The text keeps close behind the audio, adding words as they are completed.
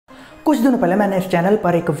कुछ दिनों पहले मैंने इस चैनल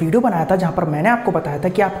पर एक वीडियो बनाया था जहां पर मैंने आपको बताया था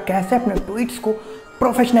कि आप कैसे अपने ट्वीट्स को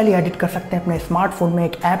प्रोफेशनली एडिट कर सकते हैं अपने स्मार्टफोन में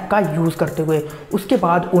एक ऐप का यूज़ करते हुए। उसके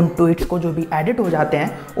बाद उन ट्वीट्स को जो भी एडिट हो जाते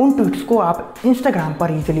हैं उन ट्वीट्स को आप इंस्टाग्राम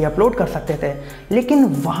पर इजीली अपलोड कर सकते थे। लेकिन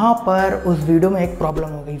वहाँ पर उस वीडियो में एक प्रॉब्लम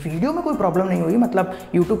हो गई। वीडियो में कोई प्रॉब्लम नहीं हुई, मतलब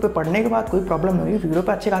यूट्यूब पे पढ़ने के बाद कोई प्रॉब्लम नहीं हुई, वीडियो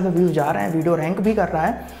पे अच्छे खासे व्यूज़ जा रहे हैं, वीडियो रैंक भी कर रहा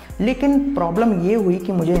है। लेकिन प्रॉब्लम ये हुई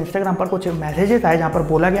कि मुझे इंस्टाग्राम पर कुछ मैसेजेस आए जहाँ पर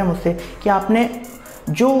बोला गया मुझसे कि आपने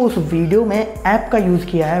जो उस वीडियो में ऐप का यूज़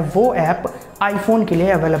किया है वो ऐप आईफोन के लिए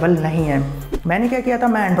अवेलेबल नहीं है। मैंने क्या किया था,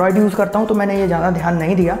 मैं एंड्रॉयड यूज़ करता हूँ तो मैंने ये ज़्यादा ध्यान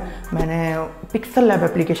नहीं दिया। मैंने पिक्सल ऐप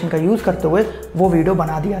एप्लीकेशन का यूज़ करते हुए वो वीडियो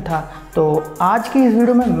बना दिया था। तो आज की इस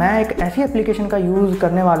वीडियो में मैं एक ऐसी एप्लीकेशन का यूज़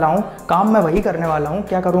करने वाला हूँ, काम मैं वही करने वाला हूँ।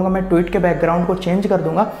 क्या करूँगा, मैं ट्वीट के बैकग्राउंड को चेंज कर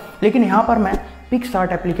दूँगा, लेकिन यहाँ पर मैं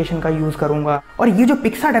पिक्सआर्ट एप्लीकेशन का यूज़ करूँगा। और ये जो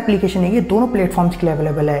पिक्सआर्ट एप्लीकेशन है ये दोनों प्लेटफॉर्म्स के लिए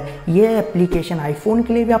अवेलेबल है। ये एप्लीकेशन आईफोन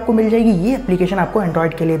के लिए भी आपको मिल जाएगी, ये एप्लीकेशन आपको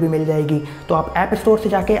एंड्रॉयड के लिए भी मिल जाएगी। तो आप ऐप स्टोर से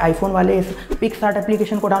जाके आईफोन वाले इस पिक्सआर्ट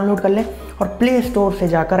एप्लीकेशन को डाउनलोड कर लें और प्ले स्टोर से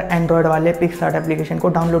जाकर एंड्रॉयड वाले पिक्सआर्ट एप्लीकेशन को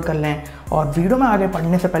डाउनलोड कर लें। और वीडियो में आगे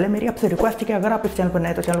बढ़ने से पहले मेरी आपसे रिक्वेस्ट है कि अगर आप इस चैनल पर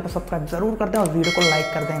नए तो चैनल को सब्सक्राइब जरूर कर दें और वीडियो को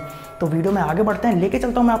लाइक कर दें। तो वीडियो में आगे बढ़ते हैं, लेके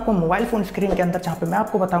चलता हूँ मैं आपको मोबाइल फ़ोन स्क्रीन के अंदर, जहाँ पे मैं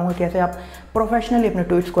आपको बताऊँगा कैसे आप प्रोफेशनली अपने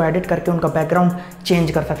ट्वीट्स को एडिट करके उनका बैकग्राउंड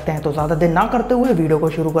चेंज कर सकते हैं। तो ज़्यादा देर ना करते हुए वीडियो को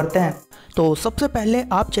शुरू करते हैं। तो सबसे पहले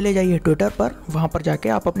आप चले जाइए ट्विटर पर, वहाँ पर जाके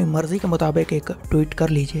आप अपनी मर्ज़ी के मुताबिक एक ट्वीट कर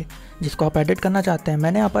लीजिए जिसको आप एडिट करना चाहते हैं।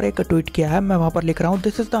 मैंने यहाँ पर एक ट्वीट किया है, मैं वहाँ पर लिख रहा हूँ,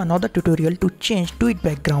 this is the another tutorial to change tweet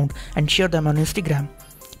background and share them on Instagram,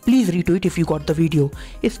 please retweet if you got the video.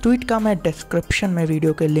 इस ट्वीट का मैं डिस्क्रिप्शन में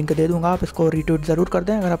वीडियो के लिंक दे दूंगा, आप इसको रीट्वीट ज़रूर कर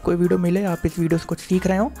दें। अगर आपको वीडियो मिले, आप इस वीडियो से कुछ सीख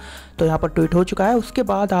रहे हो तो यहाँ पर ट्वीट हो चुका है। उसके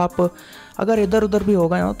बाद आप अगर इधर उधर भी हो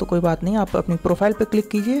गए हो तो कोई बात नहीं, आप अपनी प्रोफाइल पर क्लिक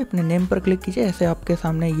कीजिए, अपने नेम पर क्लिक कीजिए, ऐसे आपके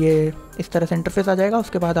सामने ये इस तरह से इंटरफेस आ जाएगा।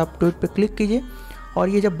 उसके बाद आप ट्वीट पर क्लिक कीजिए और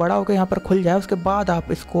ये जब बड़ा होकर यहाँ पर खुल जाए उसके बाद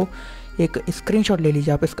आप इसको एक स्क्रीनशॉट ले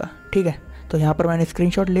लीजिए आप इसका, ठीक है। तो यहाँ पर मैंने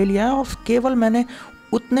स्क्रीनशॉट ले लिया है और केवल मैंने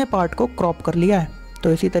उतने पार्ट को क्रॉप कर लिया है।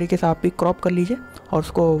 तो इसी तरीके से आप भी क्रॉप कर लीजिए और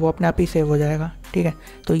उसको वो अपने आप ही सेव हो जाएगा, ठीक है।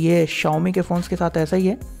 तो ये Xiaomi के फ़ोन्स के साथ ऐसा ही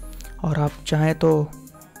है और आप चाहें तो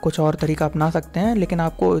कुछ और तरीका अपना सकते हैं, लेकिन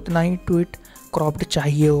आपको इतना ही ट्वीट क्रॉप्ड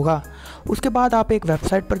चाहिए होगा। उसके बाद आप एक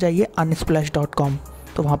वेबसाइट पर जाइए unsplash.com।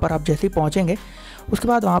 तो वहाँ पर आप जैसे ही पहुँचेंगे उसके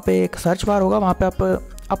बाद वहाँ पे एक सर्च बार होगा, वहाँ पे आप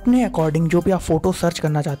अपने अकॉर्डिंग जो भी आप फ़ोटो सर्च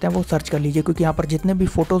करना चाहते हैं वो सर्च कर लीजिए, क्योंकि यहाँ पर जितने भी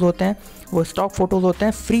फ़ोटोज़ होते हैं वो स्टॉक फ़ोटोज़ होते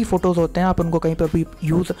हैं, फ्री फ़ोटोज़ होते हैं, आप उनको कहीं पर भी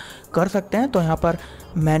यूज़ कर सकते हैं। तो यहाँ पर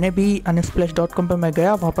मैंने भी unsplash.com पर मैं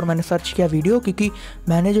गया, वहाँ पर मैंने सर्च किया वीडियो, क्योंकि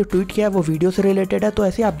मैंने जो ट्वीट किया है वो वीडियो से रिलेटेड है। तो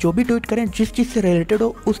ऐसे आप जो भी ट्वीट करें जिस चीज़ से रिलेटेड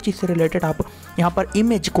हो उस चीज़ से रिलेटेड आप यहाँ पर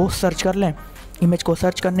इमेज को सर्च कर लें। इमेज को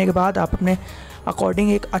सर्च करने के बाद आप अपने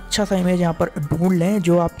अकॉर्डिंग एक अच्छा सा इमेज यहाँ पर ढूंढ लें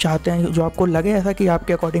जो आप चाहते हैं, जो आपको लगे ऐसा कि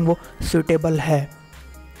आपके अकॉर्डिंग वो सूटेबल है।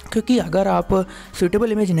 क्योंकि अगर आप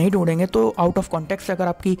सूटेबल इमेज नहीं ढूंढेंगे तो आउट ऑफ कॉन्टेक्स्ट अगर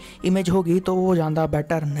आपकी इमेज होगी तो वो ज़्यादा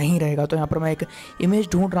बेटर नहीं रहेगा। तो यहाँ पर मैं एक इमेज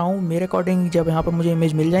ढूंढ रहा हूँ, मेरे अकॉर्डिंग जब यहाँ पर मुझे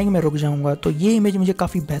इमेज मिल जाएंगी मैं रुक जाऊँगा। तो ये इमेज मुझे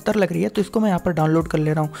काफ़ी बेहतर लग रही है तो इसको मैं यहाँ पर डाउनलोड कर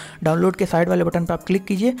ले रहा हूँ। डाउनलोड के साइड वाले बटन पर आप क्लिक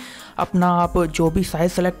कीजिए, अपना आप जो भी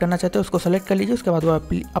साइज़ सेलेक्ट करना चाहते हो उसको सेलेक्ट कर लीजिए। उसके बाद वो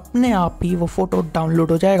अपने आप ही वो फ़ोटो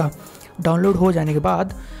डाउनलोड हो जाएगा। डाउनलोड हो जाने के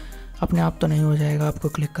बाद अपने आप तो नहीं हो जाएगा, आपको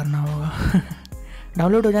क्लिक करना होगा।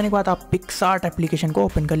 डाउनलोड हो जाने के बाद आप पिक्सआर्ट एप्लीकेशन को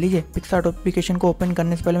ओपन कर लीजिए। पिक्सआर्ट एप्लीकेशन को ओपन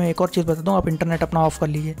करने से पहले मैं एक और चीज़ बता दूँ, आप इंटरनेट अपना ऑफ कर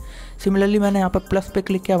लीजिए। सिमिलरली मैंने यहाँ पर प्लस पे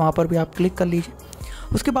क्लिक किया, वहाँ पर भी आप क्लिक कर लीजिए।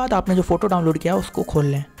 उसके बाद आपने जो फ़ोटो डाउनलोड किया उसको खोल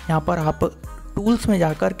लें। यहाँ पर आप टूल्स में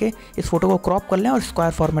जा कर के इस फोटो को क्रॉप कर लें और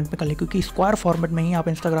स्क्वायर फॉर्मेट में कर लें, क्योंकि स्क्वायर फॉर्मेट में ही आप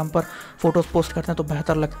इंस्टाग्राम पर फोटोज़ पोस्ट करते हैं तो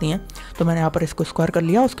बेहतर लगती हैं। तो मैंने यहाँ पर इसको स्क्वायर कर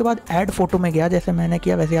लिया। उसके बाद ऐड फोटो में गया, जैसे मैंने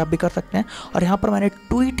किया वैसे आप भी कर सकते हैं। और यहाँ पर मैंने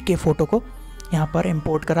ट्वीट के फ़ोटो को यहाँ पर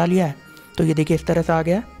इम्पोर्ट करा लिया है। तो ये देखिए इस तरह से आ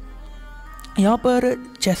गया है। यहाँ पर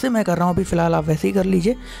जैसे मैं कर रहा हूँ अभी फ़िलहाल आप वैसे ही कर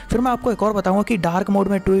लीजिए। फिर मैं आपको एक और बताऊँगा कि डार्क मोड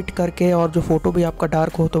में ट्वीट करके और जो फ़ोटो भी आपका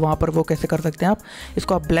डार्क हो तो वहाँ पर वो कैसे कर सकते हैं। आप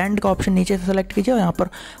इसको आप ब्लेंड का ऑप्शन नीचे से सेलेक्ट कीजिए और यहाँ पर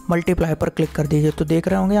मल्टीप्लाई पर क्लिक कर दीजिए। तो देख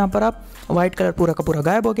रहे होंगे यहाँ पर आप वाइट कलर पूरा का पूरा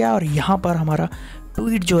गायब हो गया और यहाँ पर हमारा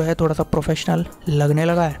ट्वीट जो है थोड़ा सा प्रोफेशनल लगने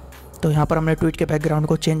लगा है। तो यहाँ पर हमने ट्वीट के बैकग्राउंड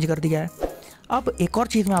को चेंज कर दिया है। अब एक और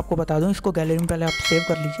चीज़ मैं आपको बता दूँ, इसको गैलरी में पहले आप सेव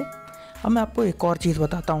कर लीजिए। अब मैं आपको एक और चीज़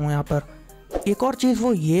बताता हूँ। यहाँ पर एक और चीज़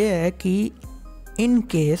वो ये है कि इन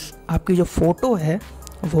केस आपकी जो फ़ोटो है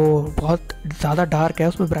वो बहुत ज़्यादा डार्क है,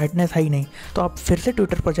 उसमें ब्राइटनेस है ही नहीं, तो आप फिर से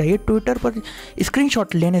ट्विटर पर जाइए। ट्विटर पर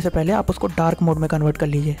स्क्रीनशॉट लेने से पहले आप उसको डार्क मोड में कन्वर्ट कर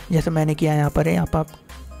लीजिए, जैसे मैंने किया यहाँ पर है। यहाँ पर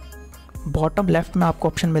आप बॉटम लेफ़्ट में आपको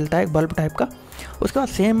ऑप्शन मिलता है एक बल्ब टाइप का। उसके बाद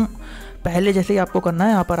सेम पहले जैसे ही आपको करना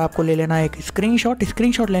है, यहाँ पर आपको ले लेना है एक स्क्रीनशॉट।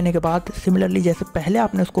 स्क्रीनशॉट लेने के बाद सिमिलरली जैसे पहले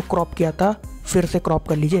आपने उसको क्रॉप किया था फिर से क्रॉप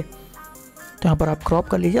कर लीजिए। तो यहाँ पर आप क्रॉप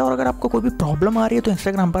कर लीजिए। और अगर आपको कोई भी प्रॉब्लम आ रही है तो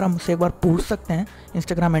इंस्टाग्राम पर आप मुझसे एक बार पूछ सकते हैं।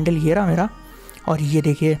 इंस्टाग्राम हैंडल ये रहा मेरा, और ये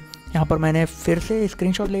देखिए यहाँ पर मैंने फिर से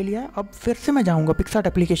स्क्रीनशॉट ले लिया है। अब फिर से मैं जाऊँगा पिक्सआर्ट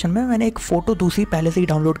एप्लीकेशन में। मैंने एक फ़ोटो दूसरी पहले से ही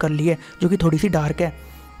डाउनलोड कर ली है जो कि थोड़ी सी डार्क है,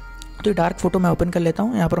 तो ये डार्क फ़ोटो मैं ओपन कर लेता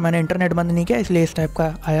हूँ। यहाँ पर मैंने इंटरनेट बंद नहीं किया इसलिए इस टाइप का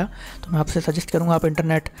आया, तो मैं आपसे सजेस्ट करूँगा आप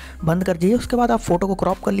इंटरनेट बंद कर दीजिए। उसके बाद आप फ़ोटो को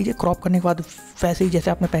क्रॉप कर लीजिए। क्रॉप करने के बाद वैसे ही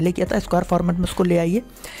जैसे आपने पहले किया था स्क्वायर फॉर्मेट में उसको ले आइए।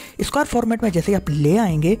 स्क्वायर फॉर्मेट में जैसे ही आप ले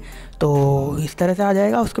आएंगे तो इस तरह से आ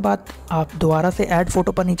जाएगा। उसके बाद आप दोबारा से ऐड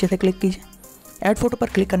फ़ोटो पर नीचे से क्लिक कीजिए। ऐड फोटो पर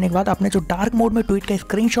क्लिक करने के बाद आपने जो डार्क मोड में ट्वीट का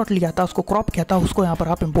स्क्रीनशॉट लिया था, उसको क्रॉप किया था, उसको यहाँ पर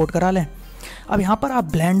आप इंपोर्ट करा लें। अब यहाँ पर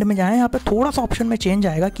आप ब्लेंड में जाएँ। यहाँ पर थोड़ा सा ऑप्शन में चेंज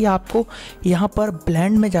आएगा कि आपको यहाँ पर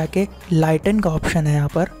ब्लेंड में जाके लाइटन का ऑप्शन है, यहाँ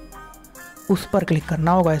पर उस पर क्लिक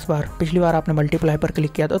करना होगा इस बार। पिछली बार आपने मल्टीप्लाई पर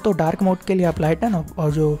क्लिक किया था, तो डार्क मोड के लिए आप लाइटन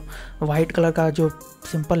और जो वाइट कलर का जो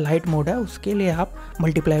सिंपल लाइट मोड है उसके लिए आप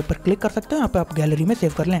मल्टीप्लाई पर क्लिक कर सकते हो। यहाँ पे आप गैलरी में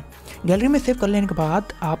सेव कर लें। गैलरी में सेव कर लेने के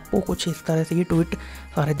बाद आपको कुछ इस तरह से ये ट्वीट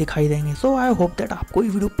सारे दिखाई देंगे। सो आई होप दैट आपको ये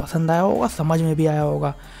वीडियो पसंद आया होगा, समझ में भी आया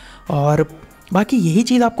होगा। और बाकी यही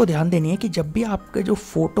चीज़ आपको ध्यान देनी है कि जब भी आपके जो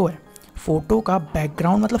फ़ोटो है, फ़ोटो का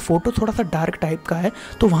बैकग्राउंड मतलब फ़ोटो थोड़ा सा डार्क टाइप का है,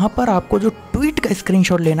 तो वहाँ पर आपको जो ट्वीट का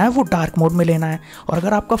स्क्रीनशॉट लेना है वो डार्क मोड में लेना है। और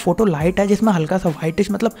अगर आपका फ़ोटो लाइट है जिसमें हल्का सा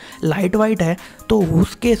वाइटिश मतलब लाइट वाइट है, तो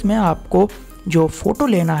उस केस में आपको जो फ़ोटो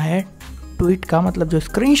लेना है ट्वीट का मतलब जो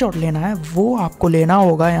स्क्रीनशॉट लेना है वो आपको लेना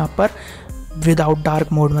होगा यहाँ पर विदाउट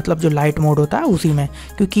डार्क मोड, मतलब जो लाइट मोड होता है उसी में।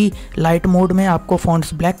 क्योंकि लाइट मोड में आपको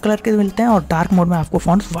फ़ॉन्ट्स ब्लैक कलर के मिलते हैं और डार्क मोड में आपको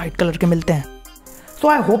फ़ॉन्ट्स वाइट कलर के मिलते हैं। सो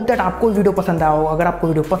आई होप दैट आपको वीडियो पसंद आया हो। अगर आपको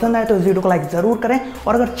वीडियो पसंद आए तो इस वीडियो को लाइक ज़रूर करें,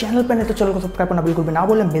 और अगर चैनल पर नहीं तो चैनल को सब्सक्राइब करना बिल्कुल भी ना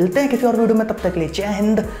भूलें। मिलते हैं किसी और वीडियो में, तब तक के लिए जय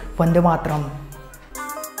हिंद, वंदे मातरम।